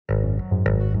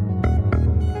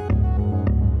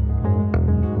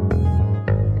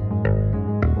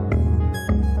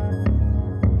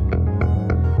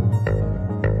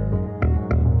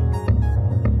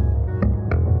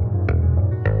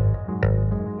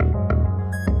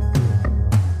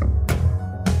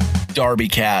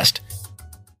DarbyCast.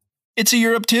 It's a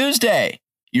Europe Tuesday.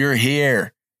 You're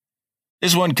here.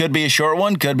 This one could be a short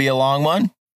one, could be a long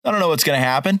one. I don't know what's going to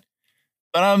happen,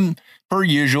 but I'm, per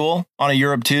usual, on a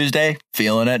Europe Tuesday,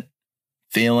 feeling it.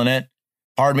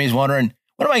 Part of me is wondering,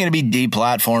 when am I going to be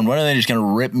deplatformed? When are they just going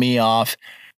to rip me off,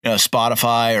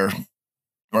 Spotify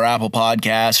or Apple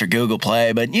Podcasts or Google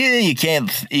Play? But yeah,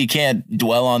 you can't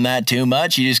dwell on that too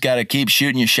much. You just got to keep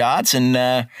shooting your shots and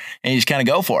you just kind of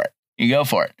go for it. You go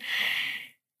for it.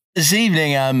 This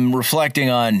evening, I'm reflecting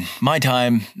on my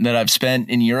time that I've spent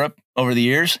in Europe over the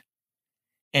years.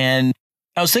 And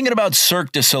I was thinking about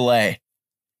Cirque du Soleil.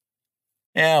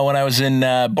 Yeah, when I was in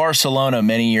Barcelona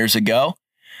many years ago,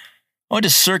 I went to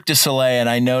Cirque du Soleil and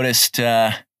I noticed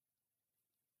the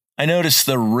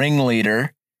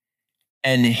ringleader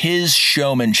and his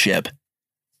showmanship.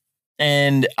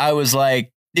 And I was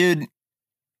like, dude,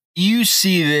 you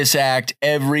see this act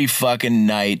every fucking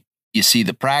night. You see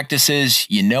the practices,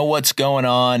 you know what's going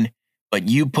on, but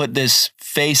you put this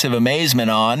face of amazement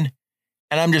on,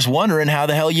 and I'm just wondering how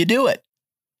the hell you do it.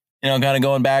 Kind of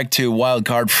going back to Wild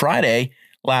Card Friday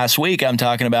last week, I'm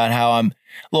talking about how I'm a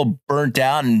little burnt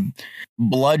out and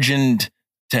bludgeoned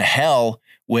to hell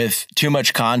with too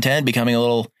much content, becoming a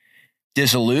little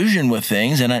disillusioned with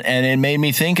things, and it made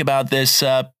me think about this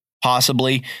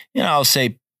possibly, I'll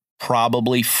say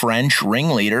probably French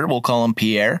ringleader, we'll call him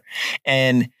Pierre,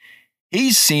 and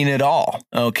he's seen it all,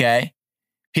 okay?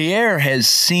 Pierre has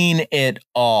seen it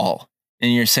all.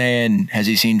 And you're saying, has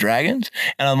he seen dragons?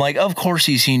 And I'm like, of course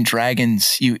he's seen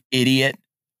dragons, you idiot.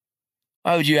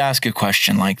 Why would you ask a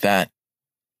question like that?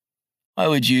 Why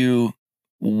would you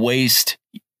waste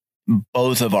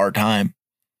both of our time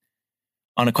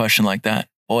on a question like that?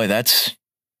 Boy, that's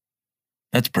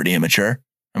pretty immature.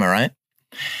 Am I right?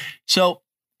 So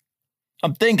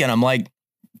I'm like,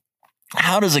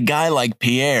 how does a guy like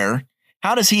Pierre,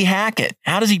 how does he hack it?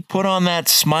 How does he put on that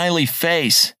smiley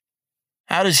face?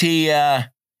 How does he,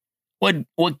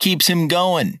 what keeps him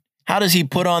going? How does he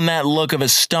put on that look of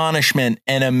astonishment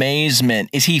and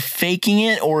amazement? Is he faking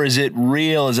it or is it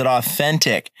real? Is it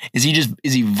authentic? Is he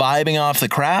vibing off the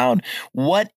crowd?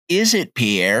 What is it,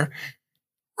 Pierre?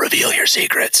 Reveal your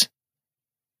secrets.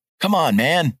 Come on,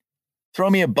 man. Throw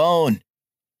me a bone.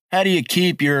 How do you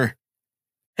keep your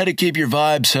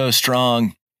vibe so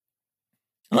strong?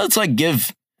 Let's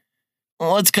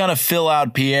kind of fill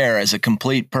out Pierre as a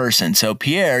complete person. So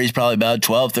Pierre, he's probably about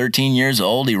 12, 13 years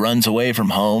old. He runs away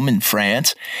from home in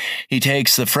France. He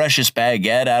takes the freshest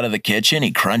baguette out of the kitchen.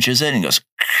 He crunches it and goes,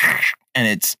 and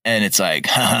it's like,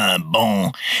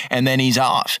 boom. And then he's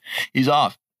off.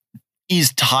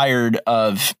 He's tired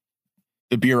of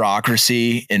the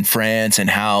bureaucracy in France and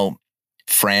how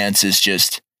France is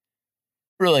just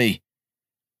really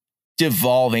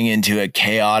devolving into a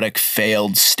chaotic,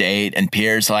 failed state. And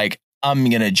Pierre's like, I'm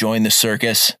going to join the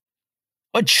circus.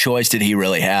 What choice did he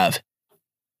really have?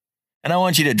 And I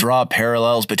want you to draw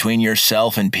parallels between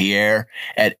yourself and Pierre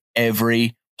at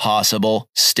every possible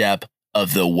step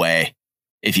of the way.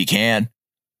 If you can,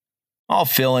 I'll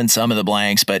fill in some of the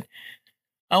blanks, but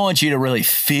I want you to really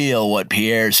feel what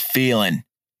Pierre's feeling.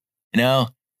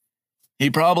 He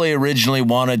probably originally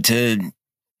wanted to,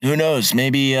 who knows,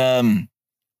 maybe,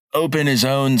 open his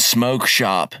own smoke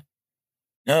shop.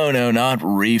 No, not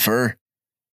reefer.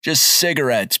 Just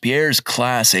cigarettes. Pierre's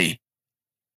classy.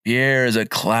 Pierre is a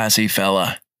classy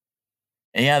fella.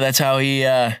 And yeah, that's probably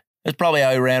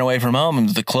how he ran away from home.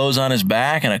 With the clothes on his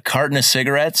back and a carton of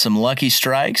cigarettes, some Lucky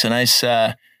Strikes, a nice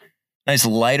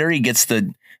lighter. He gets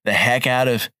the heck out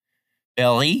of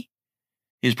Paris.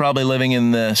 He's probably living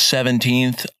in the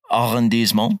 17th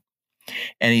arrondissement.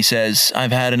 And he says,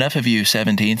 I've had enough of you,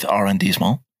 17th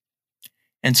arrondissement.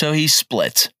 And so he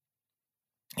splits.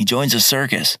 He joins a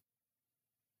circus.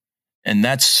 And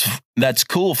that's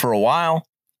cool for a while.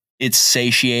 It's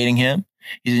satiating him.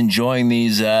 He's enjoying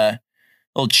these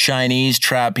little Chinese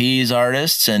trapeze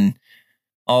artists and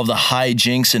all of the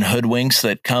hijinks and hoodwinks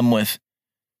that come with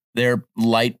their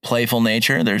light, playful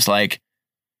nature. There's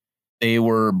they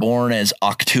were born as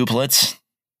octuplets.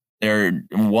 They're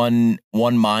one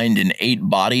mind and 8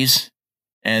 bodies.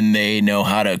 And they know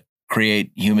how to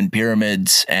create human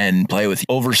pyramids and play with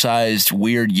oversized,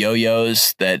 weird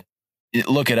yo-yos that,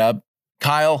 look it up.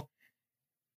 Kyle,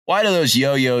 why do those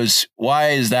yo-yos,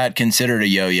 why is that considered a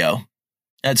yo-yo?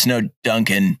 That's no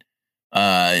Duncan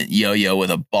yo-yo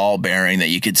with a ball bearing that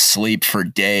you could sleep for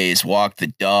days, walk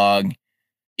the dog,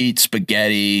 eat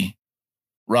spaghetti,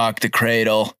 rock the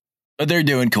cradle. But they're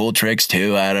doing cool tricks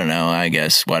too. I don't know, I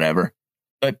guess, whatever.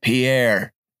 But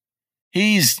Pierre,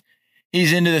 he's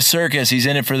into the circus. He's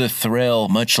in it for the thrill,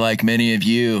 much like many of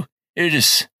you. You're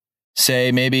just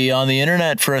say maybe on the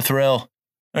internet for a thrill,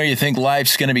 or you think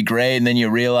life's going to be great, and then you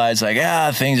realize like,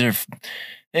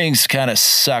 things kind of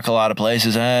suck a lot of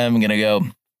places. I'm going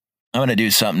to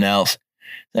do something else.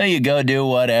 So you go do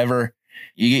whatever.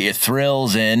 You get your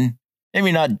thrills in. Maybe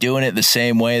you're not doing it the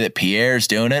same way that Pierre's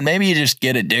doing it. Maybe you just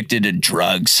get addicted to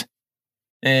drugs.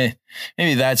 Maybe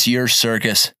that's your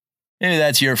circus. Maybe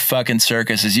that's your fucking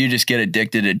circus, is you just get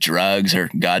addicted to drugs or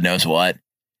God knows what.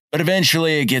 But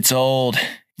eventually it gets old.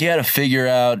 You got to figure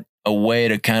out a way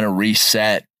to kind of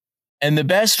reset. And the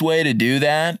best way to do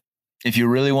that, if you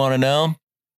really want to know,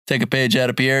 take a page out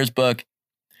of Pierre's book.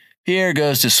 Pierre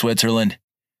goes to Switzerland,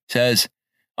 says,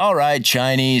 all right,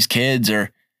 Chinese kids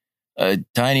or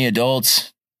tiny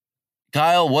adults.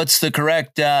 Kyle, what's the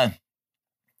correct,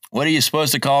 what are you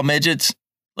supposed to call midgets?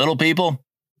 Little people?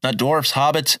 Not dwarfs,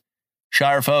 hobbits,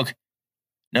 shire folk,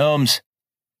 gnomes,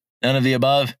 none of the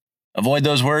above. Avoid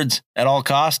those words at all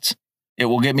costs. It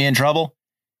will get me in trouble.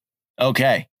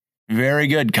 Okay. Very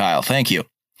good, Kyle. Thank you.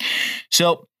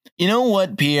 So, you know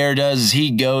what Pierre does is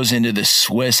he goes into the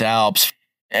Swiss Alps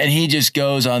and he just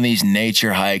goes on these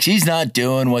nature hikes. He's not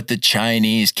doing what the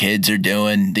Chinese kids are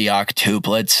doing, the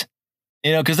octuplets,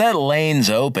 because that lane's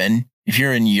open. If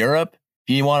you're in Europe,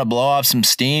 if you want to blow off some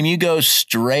steam, you go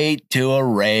straight to a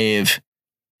rave.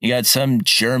 You got some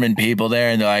German people there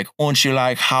and they're like, won't you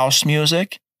like house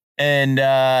music? And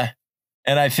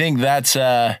I think that's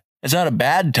not a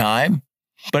bad time,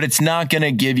 but it's not going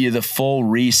to give you the full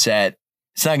reset.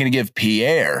 It's not going to give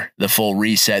Pierre the full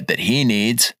reset that he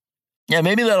needs. Yeah,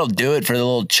 maybe that'll do it for the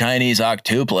little Chinese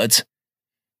octuplets.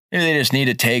 Maybe they just need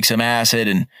to take some acid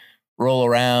and roll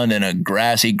around in a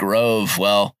grassy grove.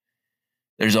 Well,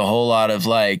 there's a whole lot of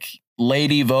like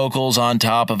lady vocals on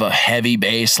top of a heavy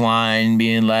bass line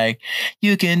being like,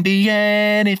 you can be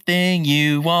anything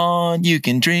you want. You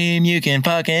can dream, you can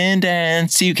fucking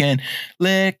dance, you can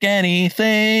lick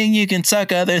anything, you can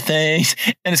suck other things.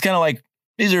 And it's kind of like,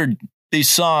 these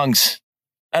songs,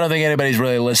 I don't think anybody's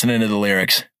really listening to the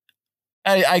lyrics.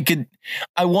 I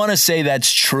want to say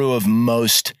that's true of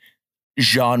most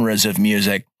genres of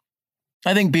music.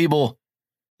 I think people,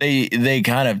 they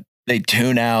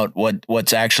tune out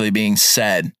what's actually being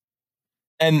said.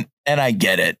 And I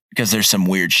get it because there's some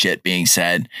weird shit being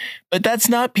said, but that's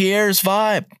not Pierre's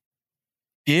vibe.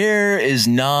 Pierre is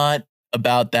not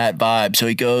about that vibe. So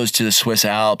he goes to the Swiss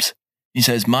Alps. He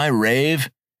says, my rave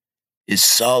is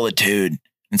solitude.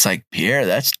 It's like, Pierre,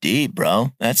 that's deep,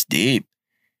 bro. That's deep.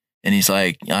 And he's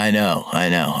like, I know.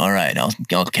 All right.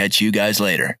 I'll catch you guys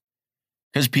later.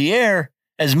 Because Pierre,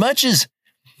 as much as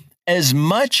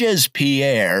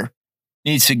Pierre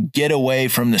needs to get away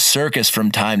from the circus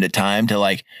from time to time to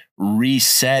like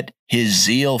reset his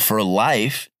zeal for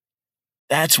life,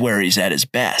 that's where he's at his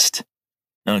best.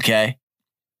 Okay.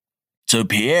 So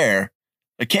Pierre,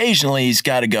 occasionally he's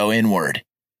got to go inward.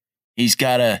 He's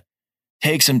got to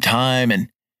take some time and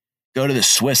go to the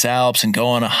Swiss Alps and go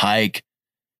on a hike,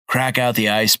 crack out the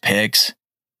ice picks,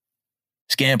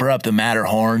 scamper up the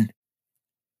Matterhorn.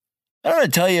 I want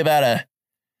to tell you about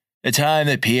the time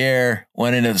that Pierre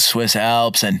went into the Swiss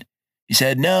Alps and he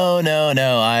said, no,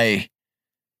 I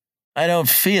don't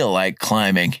feel like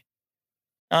climbing.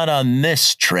 Not on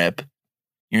this trip.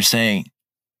 You're saying,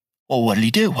 well, what did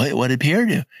he do? What did Pierre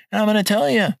do? And I'm going to tell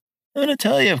you.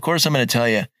 Of course, I'm going to tell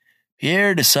you.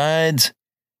 Pierre decides,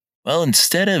 well,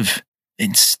 instead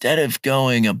of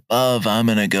going above, I'm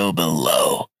going to go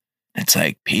below. It's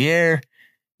like, Pierre,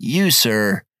 you,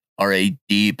 sir, are a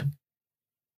deep,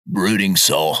 brooding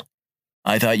soul.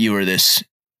 I thought you were this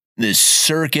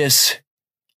circus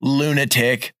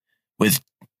lunatic with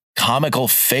comical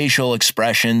facial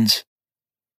expressions,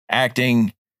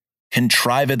 acting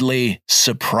contrivedly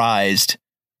surprised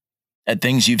at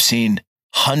things you've seen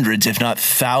hundreds, if not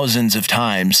thousands of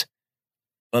times.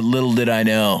 But little did I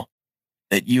know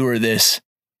that you were this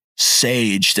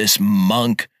sage, this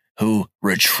monk who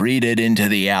retreated into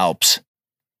the Alps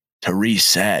to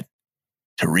reset,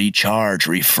 to recharge,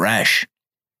 refresh.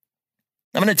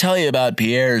 I'm going to tell you about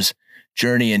Pierre's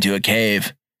journey into a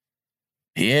cave.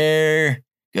 Pierre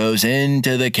goes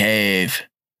into the cave.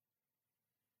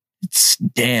 It's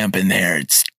damp in there.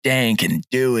 It's dank and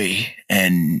dewy.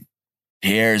 And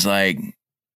Pierre's like,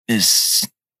 this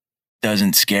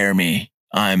doesn't scare me.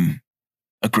 I'm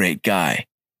a great guy.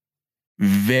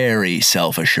 Very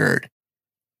self-assured.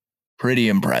 Pretty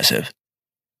impressive.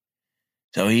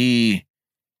 So he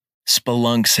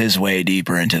spelunks his way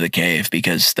deeper into the cave,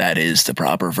 because that is the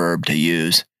proper verb to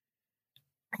use.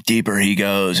 Deeper he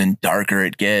goes and darker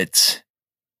it gets.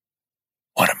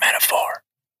 What a metaphor.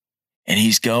 And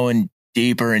he's going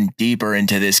deeper and deeper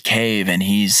into this cave, and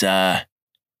he's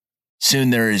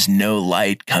Soon there is no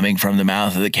light coming from the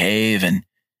mouth of the cave. And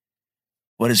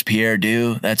what does Pierre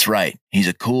do? That's right. He's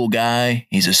a cool guy.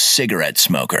 He's a cigarette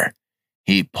smoker.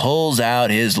 He pulls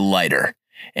out his lighter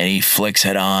and he flicks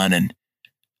it on, and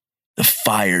the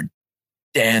fire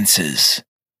dances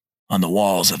on the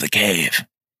walls of the cave.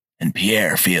 And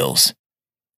Pierre feels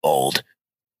old.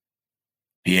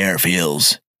 Pierre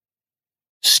feels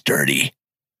sturdy.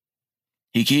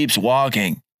 He keeps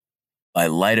walking by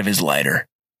light of his lighter.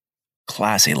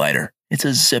 Classy lighter. It's a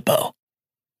Zippo.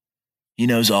 He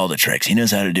knows all the tricks. He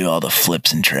knows how to do all the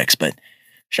flips and tricks, but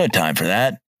there's no time for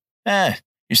that.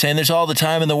 You're saying there's all the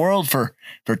time in the world for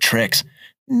tricks.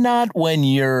 Not when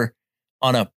you're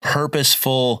on a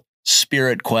purposeful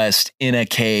spirit quest in a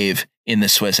cave in the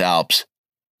Swiss Alps,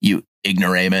 you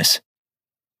ignoramus.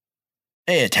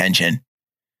 Pay attention.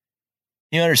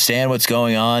 You understand what's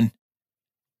going on?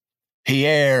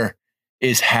 Pierre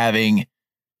is having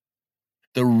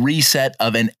the reset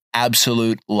of an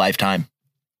absolute lifetime.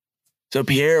 So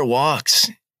Pierre walks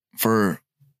for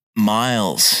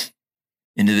miles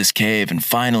into this cave, and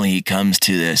finally he comes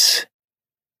to this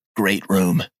great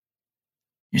room.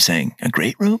 You're saying, a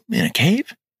great room in a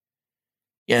cave?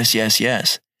 Yes, yes,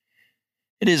 yes.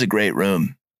 It is a great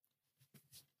room.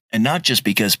 And not just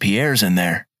because Pierre's in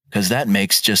there, because that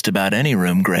makes just about any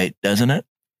room great, doesn't it?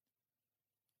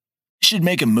 You should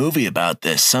make a movie about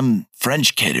this. Some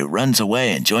French kid who runs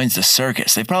away and joins the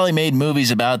circus. They've probably made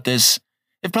movies about this.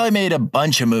 They've probably made a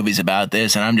bunch of movies about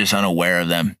this, and I'm just unaware of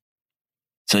them.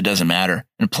 So it doesn't matter.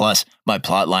 And plus, my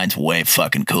plot line's way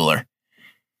fucking cooler.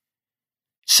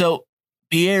 So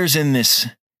Pierre's in this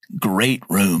great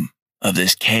room of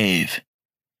this cave.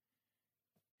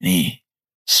 And he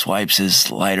swipes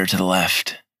his lighter to the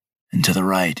left and to the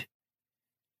right.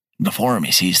 Before him,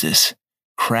 he sees this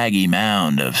craggy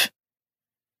mound of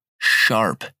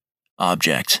sharp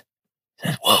objects. He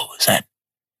says, whoa, is that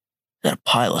a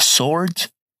pile of swords?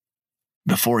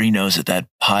 Before he knows it, that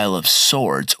pile of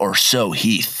swords, or so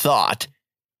he thought,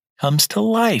 comes to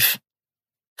life.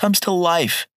 Comes to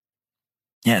life.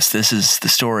 Yes, this is the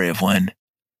story of when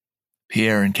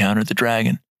Pierre encountered the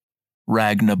dragon,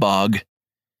 Ragnabog.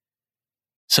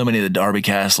 So many of the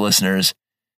DarbyCast listeners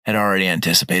had already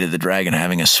anticipated the dragon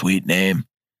having a sweet name,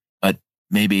 but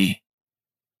maybe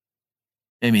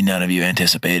none of you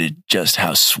anticipated just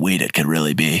how sweet it could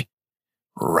really be.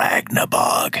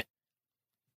 Ragnabog.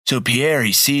 So Pierre,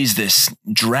 he sees this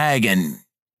dragon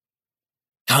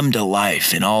come to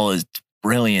life in all his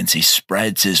brilliance. He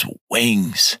spreads his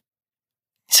wings.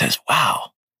 He says,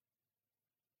 wow,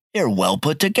 you're well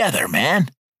put together, man.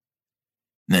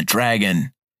 And the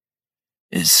dragon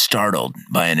is startled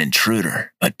by an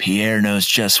intruder, but Pierre knows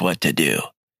just what to do.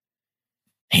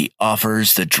 He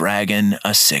offers the dragon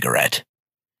a cigarette.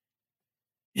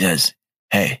 He says,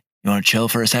 hey, you want to chill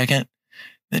for a second?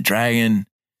 The dragon,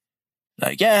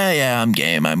 like, yeah, I'm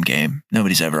game.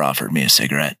 Nobody's ever offered me a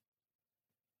cigarette.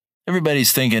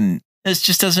 Everybody's thinking, this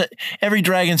just doesn't, every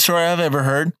dragon story I've ever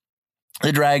heard,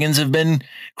 the dragons have been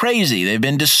crazy. They've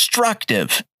been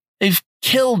destructive. They've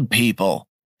killed people.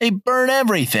 They burn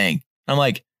everything. I'm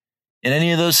like, in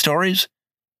any of those stories,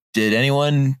 did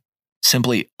anyone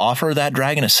simply offer that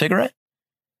dragon a cigarette?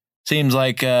 Seems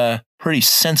like a pretty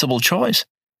sensible choice,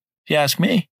 if you ask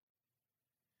me.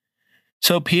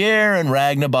 So Pierre and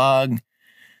Ragnabog,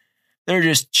 they're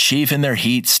just chiefing their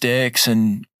heat sticks,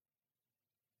 and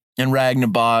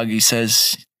Ragnabog, he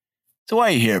says, so why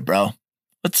are you here, bro?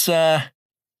 What's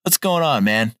going on,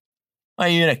 man? Why are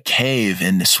you in a cave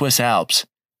in the Swiss Alps?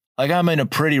 Like, I'm in a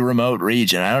pretty remote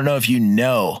region. I don't know if you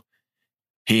know,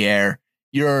 Pierre,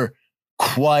 you're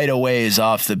quite a ways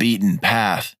off the beaten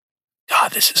path.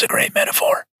 God, this is a great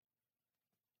metaphor.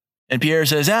 And Pierre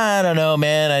says, I don't know,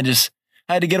 man.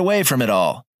 I had to get away from it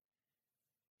all.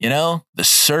 You know, the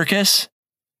circus?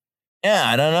 Yeah,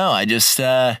 I don't know.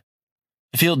 I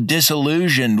feel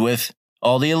disillusioned with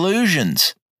all the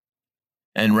illusions.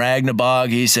 And Ragnabog,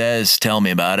 he says, tell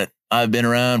me about it. I've been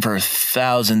around for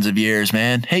thousands of years,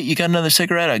 man. Hey, you got another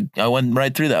cigarette? I went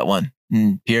right through that one.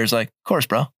 And Pierre's like, of course,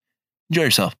 bro. Enjoy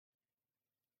yourself.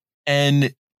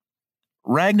 And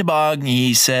Ragnabog,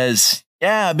 he says,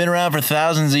 yeah, I've been around for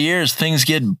thousands of years. Things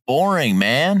get boring,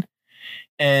 man.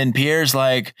 And Pierre's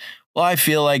like, well, I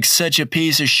feel like such a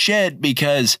piece of shit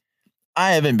because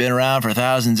I haven't been around for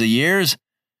thousands of years.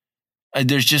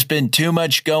 There's just been too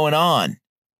much going on.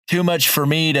 Too much for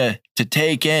me to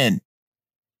take in.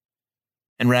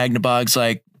 And Ragnabog's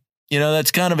like, you know,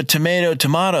 that's kind of a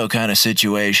tomato kind of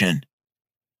situation.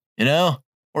 You know,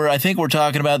 where I think we're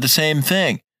talking about the same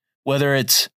thing, whether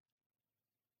it's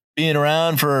being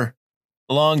around for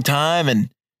a long time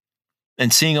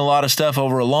and seeing a lot of stuff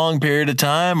over a long period of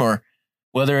time, or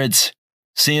Whether it's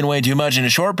seeing way too much in a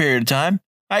short period of time,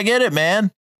 I get it,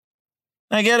 man.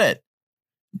 I get it.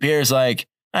 Pierre's like,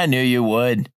 I knew you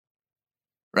would.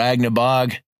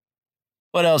 Ragnabog,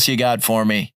 what else you got for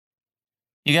me?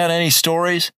 You got any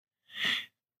stories?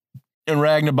 And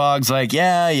Ragnabog's like,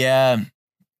 yeah.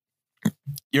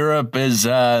 Europe is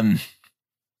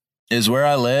where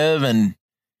I live, and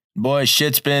boy,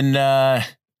 shit's been they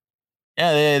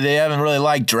haven't really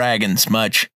liked dragons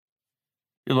much.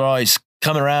 People are always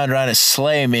coming around trying to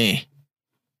slay me.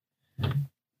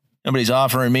 Nobody's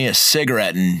offering me a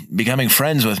cigarette and becoming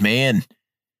friends with me and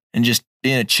just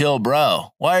being a chill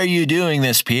bro. Why are you doing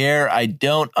this, Pierre? I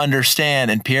don't understand.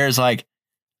 And Pierre's like,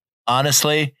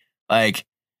 honestly, like,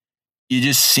 you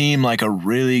just seem like a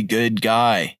really good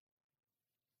guy.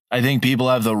 I think people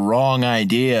have the wrong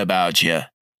idea about you.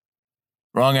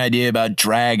 Wrong idea about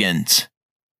dragons.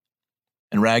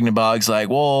 And Ragnabog's like,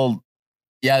 well,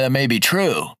 yeah, that may be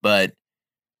true, but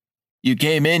you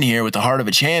came in here with the heart of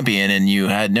a champion and you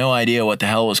had no idea what the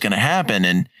hell was going to happen.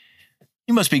 And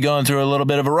you must be going through a little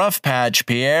bit of a rough patch,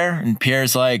 Pierre. And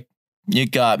Pierre's like, you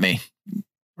got me.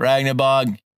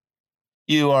 Ragnabog,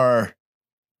 you are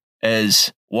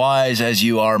as wise as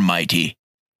you are mighty.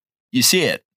 You see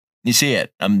it. You see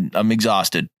it. I'm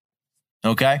exhausted.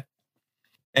 Okay.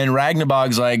 And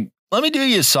Ragnabog's like, let me do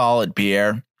you a solid,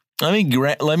 Pierre. Let me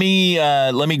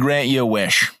grant you a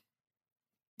wish.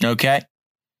 Okay.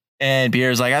 And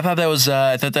Pierre's like, I thought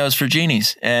that was for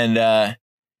genies. And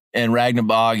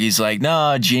Ragnabog, he's like,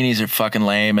 no, genies are fucking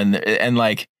lame. And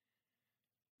like,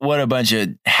 what a bunch of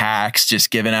hacks just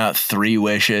giving out 3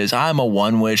 wishes. I'm a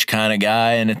 1 wish kind of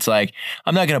guy. And it's like,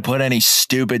 I'm not going to put any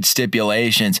stupid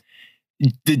stipulations.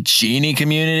 The genie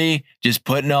community just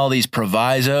putting all these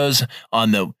provisos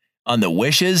on the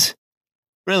wishes.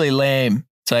 Really lame.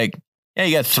 It's like, yeah,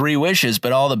 you got 3 wishes,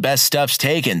 but all the best stuff's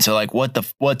taken. So like,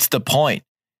 what's the point?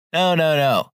 No.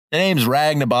 The name's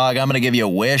Ragnabog. I'm going to give you a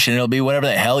wish and it'll be whatever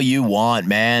the hell you want,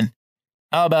 man.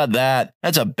 How about that?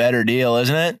 That's a better deal,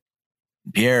 isn't it?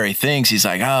 Pierre, he thinks, he's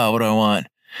like, oh, what do I want?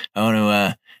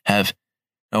 I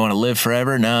want to live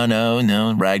forever. No.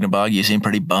 Ragnabog, you seem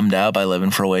pretty bummed out by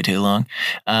living for way too long.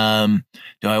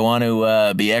 Do I want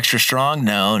to be extra strong?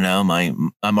 No.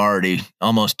 I'm already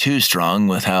almost too strong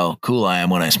with how cool I am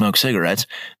when I smoke cigarettes.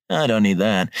 I don't need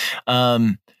that.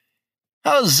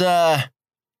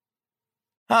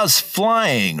 How's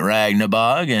flying,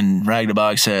 Ragnabog? And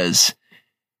Ragnabog says,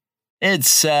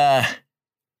 it's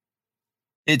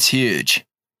huge.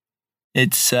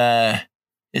 It's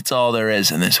all there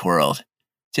is in this world.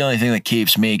 It's the only thing that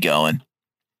keeps me going.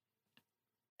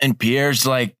 And Pierre's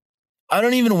like, I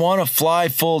don't even want to fly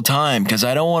full time because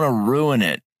I don't want to ruin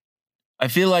it. I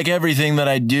feel like everything that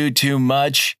I do too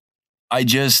much,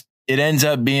 it ends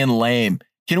up being lame.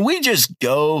 Can we just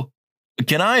go?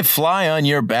 Can I fly on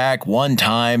your back one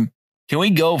time? Can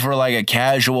we go for like a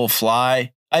casual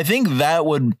fly? I think that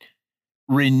would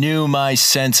renew my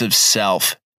sense of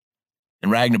self.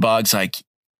 And Ragnabog's like,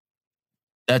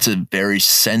 that's a very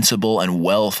sensible and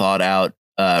well thought out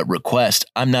request.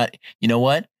 I'm not, you know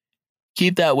what?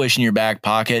 Keep that wish in your back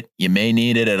pocket. You may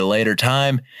need it at a later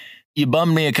time. You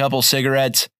bummed me a couple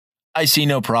cigarettes. I see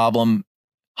no problem.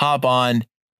 Hop on.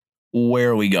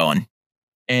 Where are we going?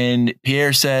 And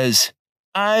Pierre says,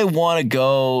 I want to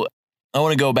go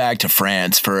back to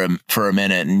France for a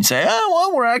minute and say, oh,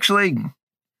 well,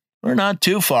 we're not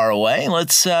too far away.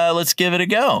 Let's give it a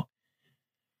go.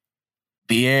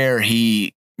 Pierre,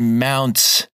 he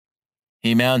mounts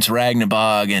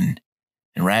Ragnabog and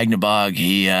Ragnabog,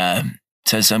 he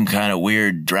says some kind of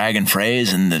weird dragon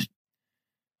phrase and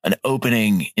an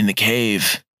opening in the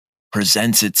cave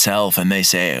presents itself and they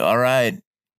say, all right,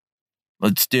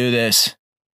 let's do this.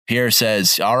 Pierre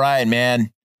says, all right,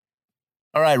 man.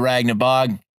 All right,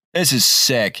 Ragnabog, this is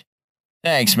sick.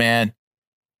 Thanks, man.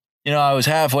 You know, I was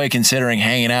halfway considering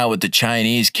hanging out with the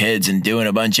Chinese kids and doing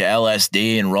a bunch of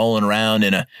LSD and rolling around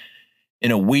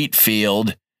in a wheat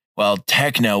field while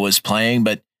techno was playing,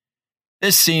 but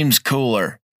this seems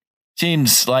cooler.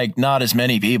 Seems like not as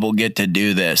many people get to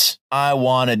do this. I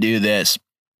want to do this.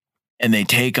 And they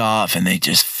take off and they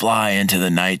just fly into the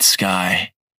night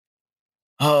sky.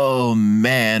 Oh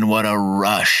man, what a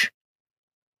rush.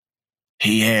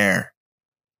 Pierre.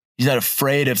 He's not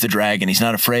afraid of the dragon. He's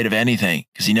not afraid of anything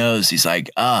because he knows, he's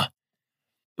like, the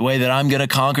way that I'm going to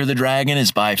conquer the dragon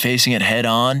is by facing it head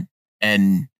on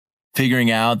and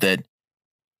figuring out that,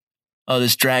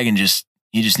 this dragon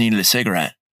he just needed a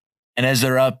cigarette. And as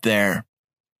they're up there,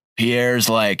 Pierre's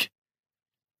like,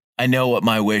 I know what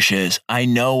my wish is. I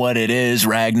know what it is,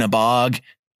 Ragnabog.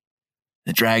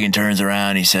 The dragon turns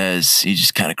around. He says, he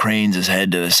just kind of cranes his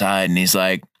head to the side and he's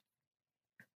like,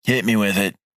 hit me with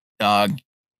it, dog.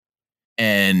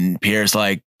 And Pierre's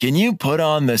like, can you put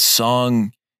on the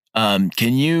song? Can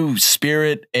you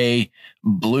spirit a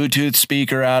Bluetooth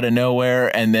speaker out of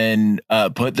nowhere and then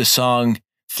put the song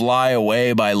Fly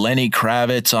Away by Lenny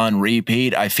Kravitz on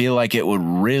repeat? I feel like it would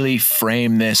really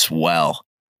frame this well.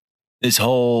 This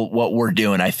whole, what we're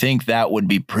doing. I think that would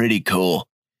be pretty cool.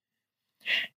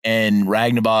 And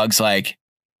Ragnabog's like,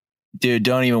 dude,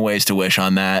 don't even waste a wish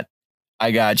on that.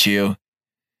 I got you.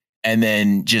 And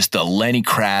then just the Lenny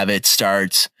Kravitz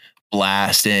starts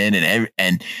blasting,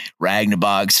 and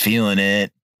Ragnabog's feeling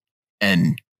it,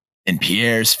 and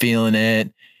Pierre's feeling it.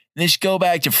 And they just go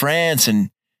back to France,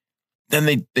 and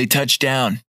then they touch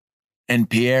down, and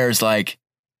Pierre's like,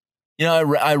 you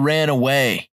know, I ran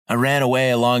away. I ran away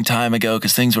a long time ago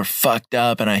because things were fucked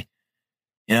up, and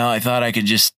I thought I could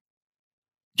just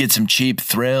get some cheap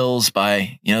thrills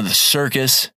by, the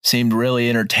circus seemed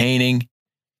really entertaining.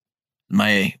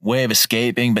 My way of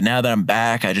escaping, but now that I'm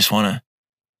back, I just want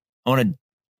to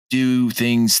do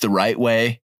things the right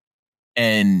way.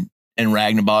 And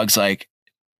Ragnabog's like,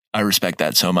 I respect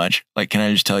that so much. Like, can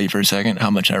I just tell you for a second how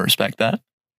much I respect that?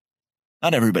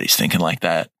 Not everybody's thinking like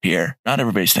that, Pierre. Not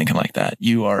everybody's thinking like that.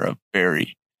 You are a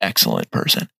very excellent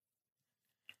person.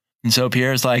 And so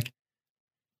Pierre's like,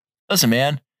 listen,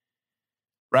 man,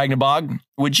 Ragnabog,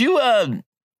 would you kind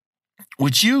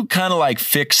of like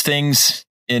fix things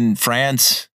in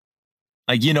France?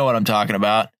 Like, you know what I'm talking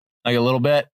about, like a little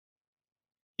bit.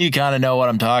 You kind of know what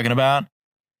I'm talking about.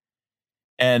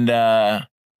 And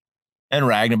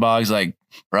Ragnabog's like,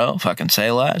 bro, fucking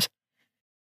say less.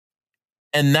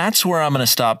 And that's where I'm going to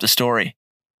stop the story.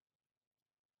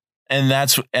 And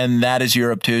that is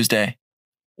Europe Tuesday.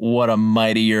 What a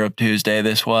mighty Europe Tuesday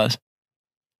this was.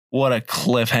 What a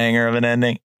cliffhanger of an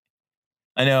ending.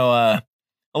 I know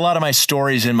a lot of my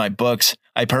stories in my books,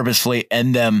 I purposefully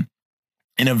end them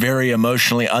in a very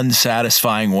emotionally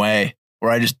unsatisfying way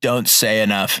where I just don't say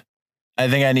enough. I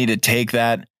think I need to take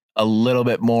that a little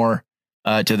bit more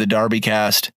to the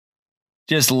DarbyCast.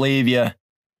 Just leave you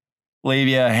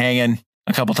hanging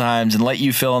a couple times and let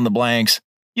you fill in the blanks.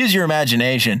 Use your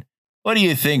imagination. What do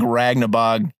you think,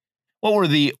 Ragnabog? What were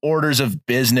the orders of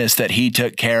business that he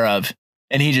took care of?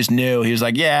 And he just knew. He was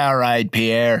like, yeah, all right,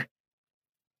 Pierre.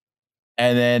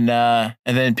 And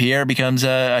then Pierre becomes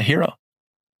a hero.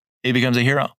 He becomes a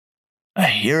hero. A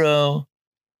hero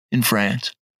in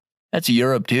France. That's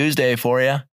Europe Tuesday for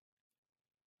you.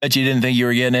 Bet you didn't think you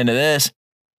were getting into this.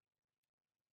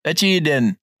 Bet you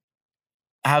didn't.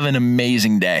 Have an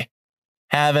amazing day.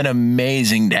 Have an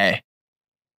amazing day.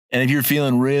 And if you're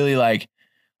feeling really like,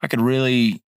 I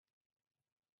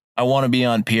want to be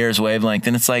on Pierre's wavelength,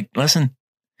 and it's like, listen,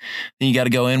 then you got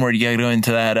to go inward. You got to go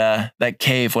into that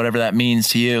cave, whatever that means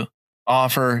to you.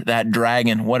 Offer that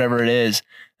dragon, whatever it is.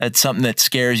 That's something that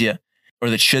scares you or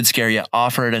that should scare you.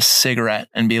 Offer it a cigarette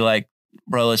and be like,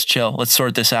 bro, let's chill. Let's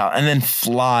sort this out. And then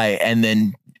fly and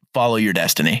then follow your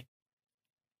destiny.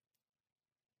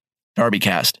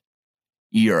 DarbyCast,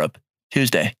 Europe,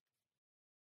 Tuesday.